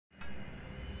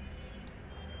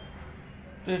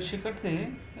প্রিয়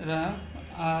শিক্ষার্থীরা,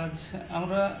 আজ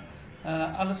আমরা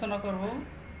আলোচনা করব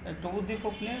একটা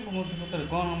উদ্দীপক নিয়ে এবং উদ্দীপকের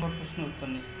গ নম্বর প্রশ্ন উত্তর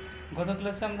নিয়ে। গত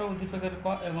ক্লাসে আমরা উদ্দীপকের ক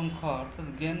এবং খ অর্থাৎ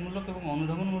জ্ঞানমূলক এবং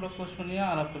অনুধাবনমূলক প্রশ্ন নিয়ে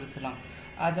আলাপ করেছিলাম।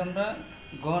 আজ আমরা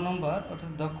গ নম্বর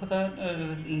অর্থাৎ দক্ষতা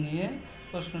নিয়ে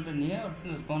প্রশ্নটা নিয়ে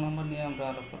গ নম্বর নিয়ে আমরা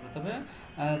আলাপ করব। তবে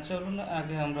চলুন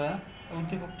আগে আমরা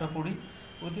উদ্দীপকটা পড়ি।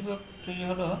 উদ্দীপকটি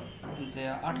হলো যে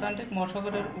আটলান্টিক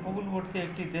মহাসাগরের উপকূলবর্তী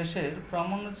একটি দেশের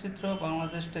প্রামাণ্যচিত্র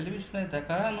বাংলাদেশ টেলিভিশনে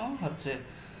দেখানো হচ্ছে।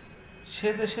 সে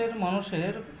দেশের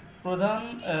মানুষের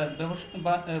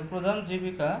প্রধান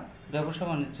জীবিকা ব্যবসা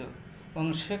বাণিজ্য এবং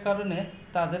সে কারণে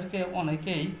তাদেরকে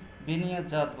অনেকেই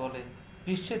বিনিয়োগজাত বলে।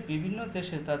 বিশ্বের বিভিন্ন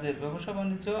দেশে তাদের ব্যবসা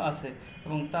বাণিজ্য আছে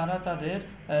এবং তারা তাদের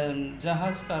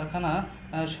জাহাজ কারখানা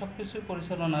সব কিছু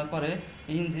পরিচালনা করে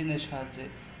ইঞ্জিনের সাহায্যে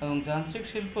এবং যান্ত্রিক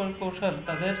শিল্প কৌশল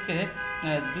তাদেরকে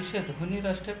বিশ্বের ধনী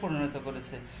রাষ্ট্রে পরিণত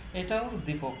করেছে। এটাও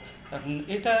উদ্দীপক। এখন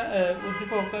এটা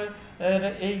উদ্দীপক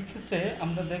এই ক্ষেত্রে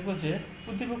আমরা দেখব যে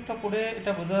উদ্দীপকটা পড়ে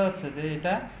এটা বোঝা যাচ্ছে যে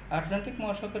এটা আটলান্টিক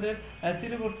মহাসাগরের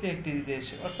তীরবর্তী একটি দেশ,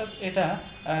 অর্থাৎ এটা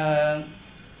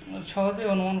সহজে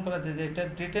অনুমান করা যায় যে এটা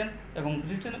ব্রিটেন এবং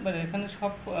ব্রিটেন মানে এখানে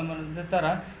সব মানে যে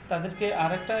তাদেরকে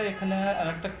এখানে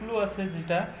আরেকটা ক্লু আছে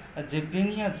যেটা যে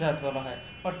বিনিয়োগ জাত বলা হয়,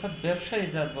 অর্থাৎ ব্যবসায়ী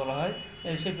জাত বলা হয়।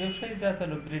 সেই ব্যবসায়ী জাত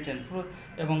হলো ব্রিটেন।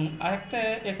 এবং আরেকটা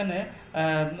এখানে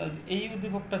এই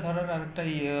উদ্দীপকটা ধরার আরেকটা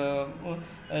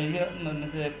মানে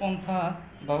যে পন্থা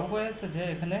বা উপায় আছে যে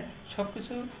এখানে সব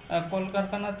কিছু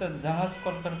কলকারখানা জাহাজ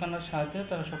কলকারখানার সাহায্যে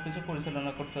তারা সব কিছু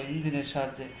পরিচালনা করতো ইঞ্জিনের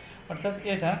সাহায্যে। অর্থাৎ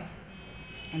এটা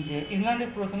যে ইংল্যান্ডে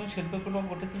প্রথমে শিল্পগুলো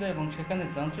ঘটেছিল এবং সেখানে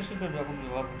যন্ত্রশিল্পের ব্যাপক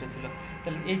ব্যবহার ঘটেছিল।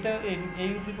 তাহলে এইটা এই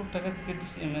উদ্দীপকটাকে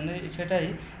মানে সেটাই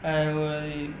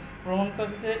প্রমাণ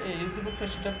করে যে এই উদ্দীপকটা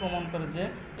সেটা প্রমাণ করে যে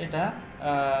এটা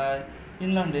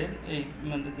ইংল্যান্ডের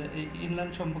মানে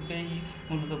ইংল্যান্ড সম্পর্কেই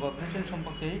মূলত বা ব্রিটেন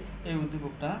সম্পর্কেই এই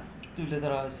উদ্দীপকটা তুলে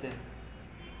ধরা হয়েছে।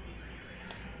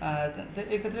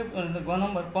 এক্ষেত্রে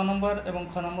ক নম্বর এবং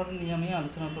খ নম্বর নিয়ে আমি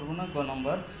আলোচনা করব না। গ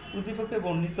নম্বর, উদ্দীপকে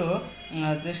বর্ণিত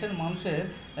দেশের মানুষের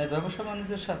ব্যবসা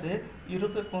বাণিজ্যের সাথে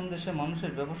ইউরোপের কোন দেশের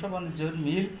মানুষের ব্যবসা বাণিজ্যের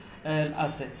মিল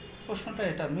আছে? প্রশ্নটা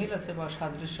এটা মিল আছে বা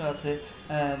সাদৃশ্য আছে,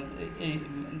 এই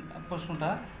প্রশ্নটা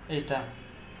এইটা।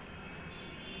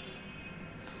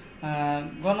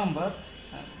 গ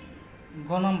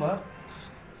নম্বর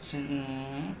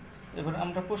এবার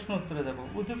আমরা প্রশ্ন উত্তরে যাব।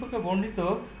 উদ্দীপকে বর্ণিত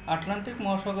আটলান্টিক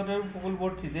মহাসাগরের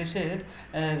উপকূলবর্তী দেশের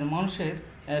মানুষের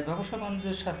ব্যবসা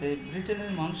বাণিজ্যের সাথে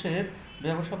ব্রিটেনের মানুষের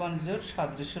ব্যবসা বাণিজ্যের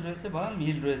সাদৃশ্য রয়েছে বা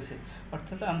মিল রয়েছে।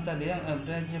 অর্থাৎ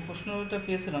আমরা যে প্রশ্নটা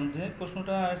পেয়েছিলাম, যে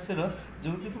প্রশ্নটা আসছিল যে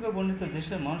উদ্দীপকে বর্ণিত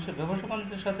দেশের মানুষের ব্যবসা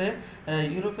বাণিজ্যের সাথে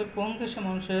ইউরোপের কোন দেশের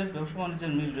মানুষের ব্যবসা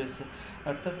বাণিজ্যের মিল রয়েছে,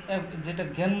 অর্থাৎ যেটা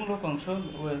জ্ঞানমূলক অংশ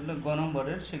গ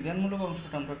নম্বরের, সেই জ্ঞানমূলক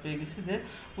অংশটা আমরা পেয়ে গেছি যে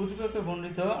উদ্দীপকে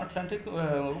বর্ণিত আটলান্টিক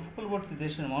উপকূলবর্তী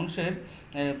দেশের মানুষের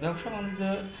ব্যবসা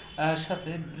বাণিজ্যের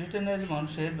সাথে ব্রিটেনের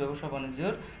মানুষের ব্যবসা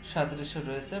বাণিজ্যের সাদৃশ্য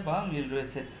রয়েছে বা মিল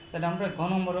রয়েছে। তাহলে আমরা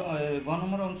গ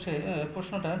নম্বর অংশে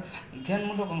প্রশ্নটার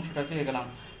জ্ঞানমূলক অংশটা পেয়ে গেলাম।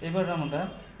 এবার আমরা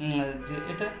যে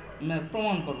এটা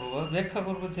প্রমাণ করব বা ব্যাখ্যা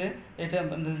করব যে এটা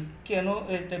কেন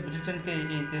এটা ব্রিটেনকে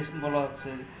এই দেশ বলা হচ্ছে,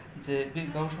 যে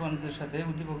ব্যবসা বাণিজ্যের সাথে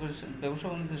উদ্দীপকের ব্যবসা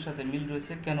বাণিজ্যের সাথে মিল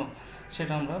রয়েছে কেন,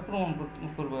 সেটা আমরা প্রমাণ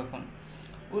করব এখন।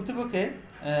 উদ্দীপকে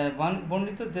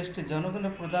বর্ণিত দেশটির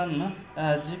জনগণের প্রধান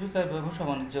জীবিকার ব্যবসা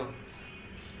বাণিজ্য।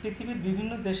 পৃথিবীর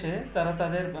বিভিন্ন দেশে তারা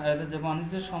তাদের যে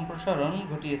বাণিজ্যের সম্প্রসারণ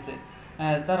ঘটিয়েছে।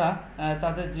 তারা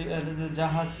তাদের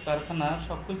জাহাজ কারখানা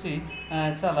সব কিছুই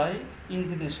চালায়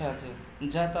ইঞ্জিনের সাহায্যে,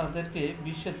 যা তাদেরকে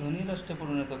বিশ্বের ধনী রাষ্ট্রে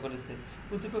পরিণত করেছে।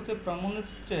 উদ্দীপকে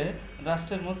প্রামাণ্যচিত্রে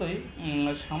রাষ্ট্রের মতোই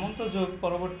সামন্ত যুগ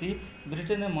পরবর্তী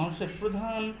ব্রিটেনের মানুষের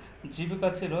প্রধান জীবিকা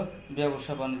ছিল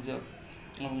ব্যবসা বাণিজ্য।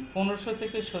 1500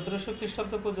 থেকে 1700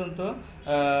 খ্রিস্টাব্দ পর্যন্ত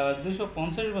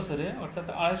 250 বছরে অর্থাৎ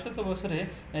 250 বছরে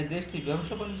দেশটি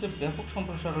ব্যবসা বাণিজ্যের ব্যাপক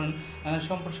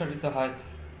সম্প্রসারিত হয়।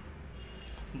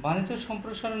 বাণিজ্য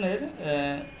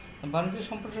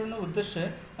সম্প্রসারণের উদ্দেশ্যে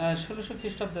 1600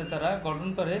 খ্রিস্টাব্দে তারা গঠন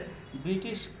করে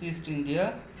ব্রিটিশ ইস্ট ইন্ডিয়া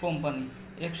কোম্পানি।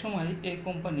 একসময় এই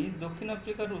কোম্পানি দক্ষিণ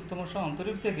আফ্রিকার উত্তরাংশ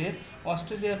অন্তরীপ থেকে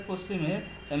অস্ট্রেলিয়ার পশ্চিমে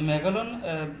ম্যাগালন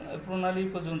প্রণালী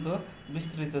পর্যন্ত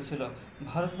বিস্তৃত ছিল।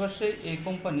 ভারতবর্ষে এই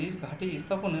কোম্পানির ঘাঁটি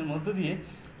স্থাপনের মধ্য দিয়ে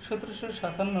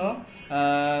 1757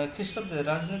 খ্রিস্টাব্দে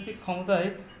রাজনৈতিক ক্ষমতায়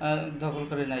দখল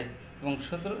করে নেয় এবং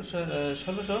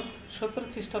 1670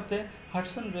 খ্রিস্টাব্দে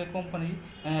হাডসন বে কোম্পানি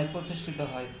প্রতিষ্ঠিত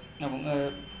হয় এবং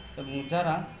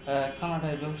যারা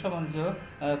কানাডায় ব্যবসা বাণিজ্য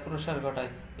প্রসার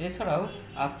ঘটায়। এছাড়াও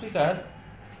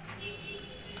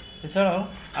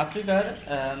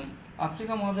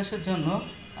আফ্রিকা মহাদেশের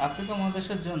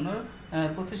জন্য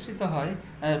প্রতিষ্ঠিত হয়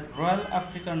রয়্যাল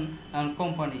আফ্রিকান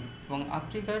কোম্পানি এবং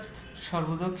আফ্রিকার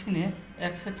সর্বদক্ষিণে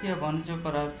একচাটিয়া বাণিজ্য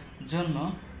করার জন্য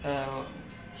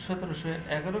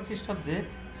 1711 খ্রিস্টাব্দে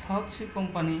সাউথ সি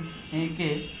কোম্পানিকে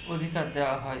অধিকার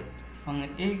দেওয়া হয় এবং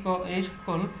এই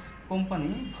সকল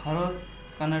কোম্পানি ভারত,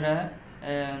 কানাডা,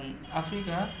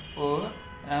 আফ্রিকা ও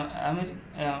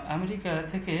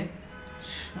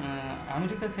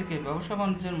আমেরিকা থেকে ব্যবসা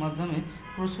বাণিজ্যের মাধ্যমে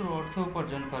প্রচুর অর্থ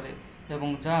উপার্জন করে এবং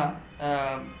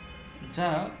যা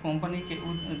কোম্পানিকে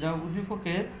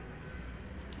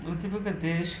উদ্দীপকের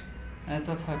দেশ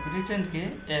তথা ব্রিটেনকে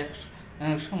এক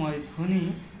সময়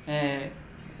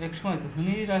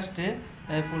ধনী রাষ্ট্রে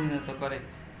পরিণত করে।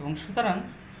 এবং সুতরাং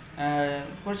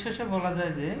পরিশেষে বলা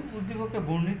যায় যে উদ্দীপকে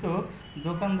বর্ণিত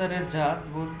দোকানদারের জাত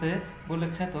বলে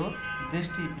খ্যাত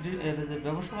দেশটি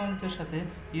ব্যবসা বাণিজ্যের সাথে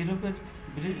ইউরোপের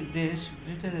দেশ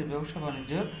ব্রিটেনের ব্যবসা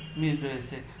বাণিজ্য মিল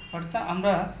রয়েছে। অর্থাৎ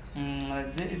আমরা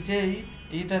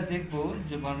এইটা দেখব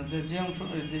যে অংশ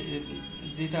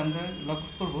যেটা আমরা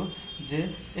লক্ষ্য করব যে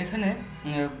এখানে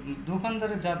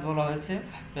দোকানদারের জাত বলা হয়েছে,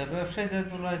 ব্যবসায়ী জাত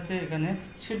বলা হয়েছে, এখানে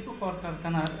শিল্প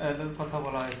কলকারখানার কথা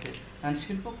বলা হয়েছে।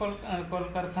 শিল্প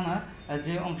কলকারখানা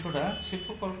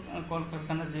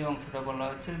যে অংশটা বলা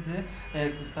হচ্ছে যে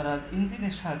তারা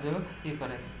ইঞ্জিনের সাহায্য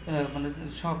করে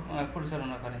সব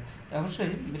পরিচালনা করে।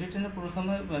 অবশ্যই ব্রিটেনের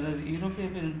প্রথমে ইউরোপে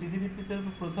পৃথিবীর ভিতরে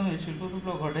প্রথমে শিল্প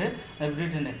বিপ্লব ঘটে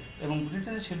ব্রিটেনে এবং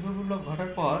ব্রিটেনের শিল্প বিপ্লব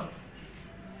ঘটার পর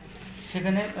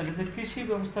সেখানে যে কৃষি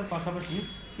ব্যবস্থার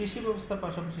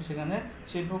পাশাপাশি সেখানে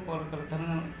শিল্প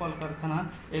কলকারখানা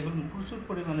এগুলো প্রচুর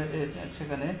পরিমাণে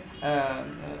সেখানে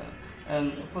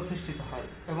প্রতিষ্ঠিত হয়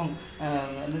এবং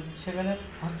সেখানে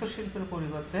হস্তশিল্পের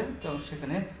পরিবর্তে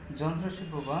সেখানে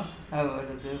যন্ত্রশিল্প বা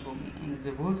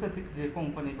যে বহুজাতিক যে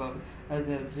কোম্পানি বা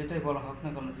যেটাই বলা হোক না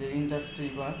কেন, যে ইন্ডাস্ট্রি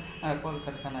বা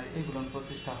কলকারখানা এগুলো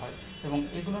প্রতিষ্ঠা হয় এবং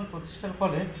এগুলো প্রতিষ্ঠার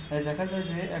ফলে দেখা যায়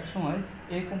যে একসময়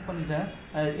এই কোম্পানিটা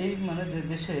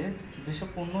দেশে যেসব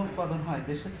পণ্য উৎপাদন হয়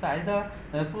দেশের চাহিদা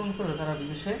পূরণ করে তারা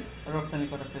বিদেশে রপ্তানি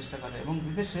করার চেষ্টা করে এবং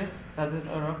বিদেশে তাদের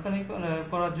রপ্তানি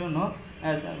করার জন্য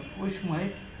ওই সময়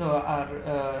তো আর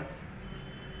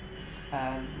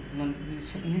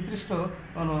নির্দিষ্ট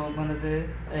কোনো যে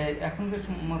এখনকার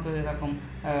মতো এরকম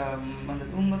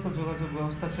উন্নত যোগাযোগ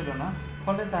ব্যবস্থা ছিল না,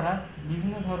 ফলে তারা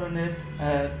বিভিন্ন ধরনের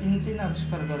ইঞ্জিন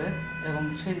আবিষ্কার করে এবং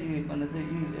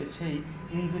সেই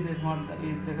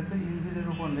ইঞ্জিনের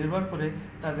উপর নির্ভর করে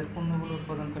তাদের পণ্যগুলো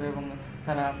উৎপাদন করে এবং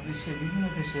তারা বিশ্বের বিভিন্ন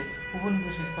দেশে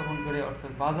উপনিবেশ স্থাপন করে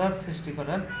অর্থাৎ বাজার সৃষ্টি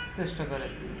করার চেষ্টা করে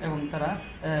এবং তারা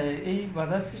এই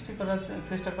বাজার সৃষ্টি করার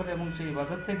চেষ্টা করে এবং সেই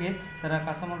বাজার থেকে তারা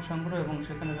কাঁচামাল সংগ্রহ এবং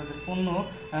সেখানে তাদের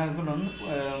পণ্যগুলো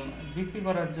বিক্রি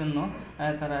করার জন্য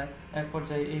তারা এক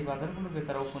পর্যায়ে এই বাজারগুলোকে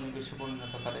তারা উপনিবেশে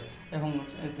পরিণত করে এবং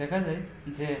দেখা যায়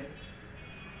যে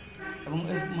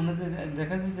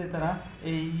তারা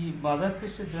এই বাজার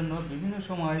সৃষ্টির জন্য বিভিন্ন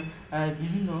সময়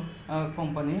বিভিন্ন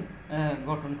কোম্পানি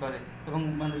গঠন করে এবং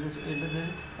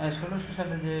 1600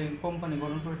 সালে যে কোম্পানি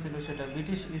গঠন করেছিল সেটা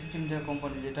ব্রিটিশ ইস্ট ইন্ডিয়া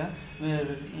কোম্পানি, যেটা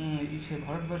সে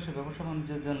ভারতবর্ষে ব্যবসা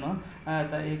বাণিজ্যের জন্য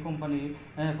তা এই কোম্পানি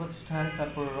প্রতিষ্ঠা হয়।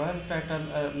 তারপর রয়্যাল টাইটাল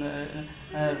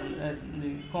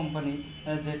কোম্পানি,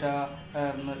 যেটা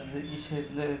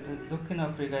দক্ষিণ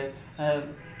আফ্রিকায়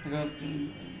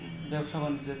ব্যবসা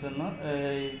বাণিজ্যের জন্য,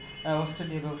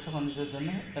 অস্ট্রেলিয়া ব্যবসা বাণিজ্যের জন্য,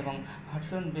 এবং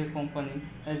হাডসন বে কোম্পানি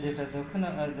যেটা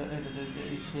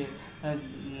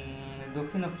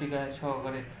দক্ষিণ আফ্রিকায়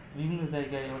সহকারে বিভিন্ন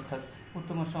জায়গায় অর্থাৎ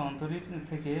উত্তর অন্তরীপ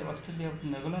থেকে অস্ট্রেলিয়া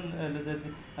মেঘালয়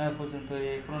পর্যন্ত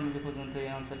এই প্রণালী পর্যন্ত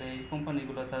এই অঞ্চলে এই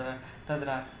কোম্পানিগুলো তাদের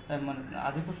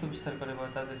আধিপত্য বিস্তার করে বা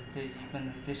তাদের যে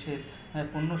দেশের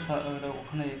পণ্য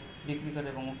ওখানে বিক্রি করে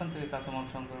এবং ওখান থেকে কাঁচামাল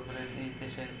সংগ্রহ করে এই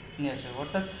দেশে নিয়ে আসে।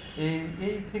 অর্থাৎ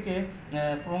এই থেকে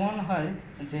প্রমাণ হয়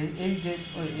যে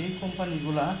এই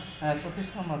কোম্পানিগুলা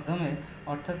প্রতিষ্ঠার মাধ্যমে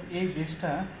অর্থাৎ এই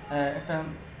দেশটা একটা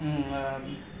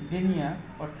বেনিয়া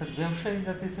অর্থাৎ ব্যবসায়ী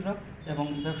জাতি ছিল এবং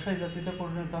ব্যবসায়ী জাতিতে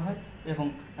পরিণত হয় এবং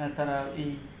তারা এই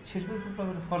শিল্প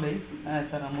বিপ্লবের ফলেই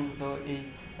তারা মূলত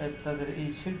তাদের এই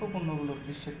শিল্পপণ্যগুলো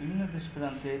বিশ্বের বিভিন্ন দেশ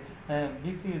প্রান্তে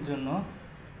বিক্রির জন্য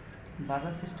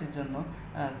বাধা সৃষ্টির জন্য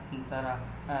তারা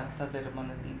তাদের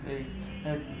এই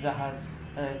জাহাজ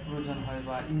প্রয়োজন হয়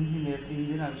বা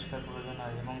ইঞ্জিন আবিষ্কার প্রয়োজন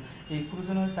হয় এবং এই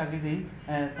প্রয়োজনের তাগিদেই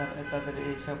তাদের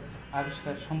এইসব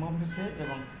আবিষ্কার সম্ভব হয়েছে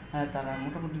এবং তারা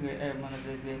মোটামুটি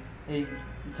যে এই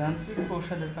যান্ত্রিক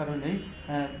কৌশলের কারণেই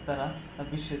তারা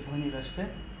বিশ্বের ধনী রাষ্ট্রে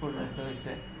পরিণত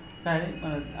হয়েছে। তাই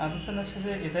মানে আলোচনা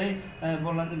শেষে এটাই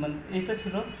বললাম যে মানে এটা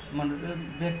ছিল মানে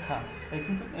ব্যাখ্যা।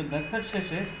 কিন্তু এই ব্যাখ্যার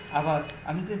শেষে আবার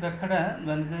আমি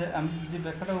যে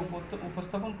ব্যাখ্যাটা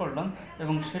উপস্থাপন করলাম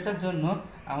এবং সেটার জন্য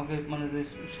আমাকে মানে যে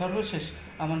সর্বশেষ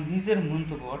আমার নিজের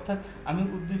মন্তব্য, অর্থাৎ আমি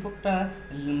উদ্দীপকটা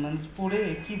মানে পড়ে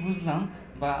কি বুঝলাম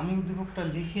বা আমি উদ্দীপকটা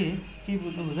লিখে কি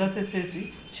বোঝাতে চেয়েছি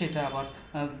সেটা আবার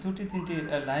দুটি তিনটি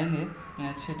লাইনে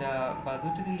সেটা বা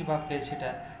দুটি তিনটি বাক্যে সেটা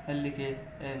লিখে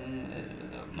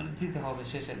মানে দিতে হবে,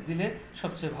 শেষে দিলে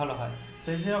সবচেয়ে ভালো হয়। তো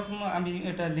যেরকম আমি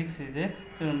এটা লিখছি যে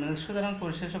সুতরাং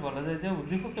পরিশেষে বলা যায় যে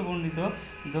উদ্দীপকে বর্ণিত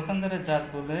দোকানদারের জাত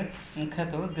বলে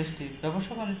খ্যাত দেশটি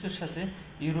ব্যবসা বাণিজ্যের সাথে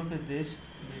ইউরোপের দেশ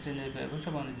ব্রিটেনের ব্যবসা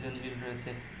বাণিজ্যের মিল রয়েছে।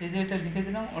 এই যে এটা লিখে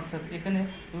দিলাম, অর্থাৎ এখানে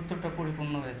উত্তরটা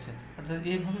পরিপূর্ণ হয়েছে। অর্থাৎ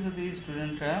এইভাবে যদি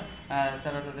স্টুডেন্টরা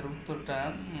তারা তাদের উত্তরটা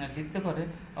লিখতে পারে,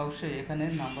 অবশ্যই এখানে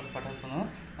নাম্বার কাটার কোনো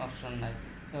অপশন নাই।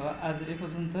 তো আজ এ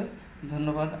পর্যন্ত,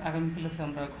 ধন্যবাদ। আগামী ক্লাসে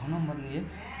আমরা ঘ নম্বর নিয়ে,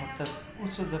 অর্থাৎ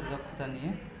উচ্চতর দক্ষতা নিয়ে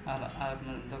আর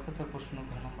দক্ষতার প্রশ্ন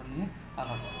ঘ নম্বর নিয়ে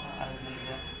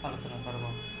আলোচনা করব।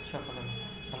 সকলে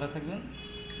ভালো থাকবেন,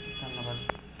 ধন্যবাদ।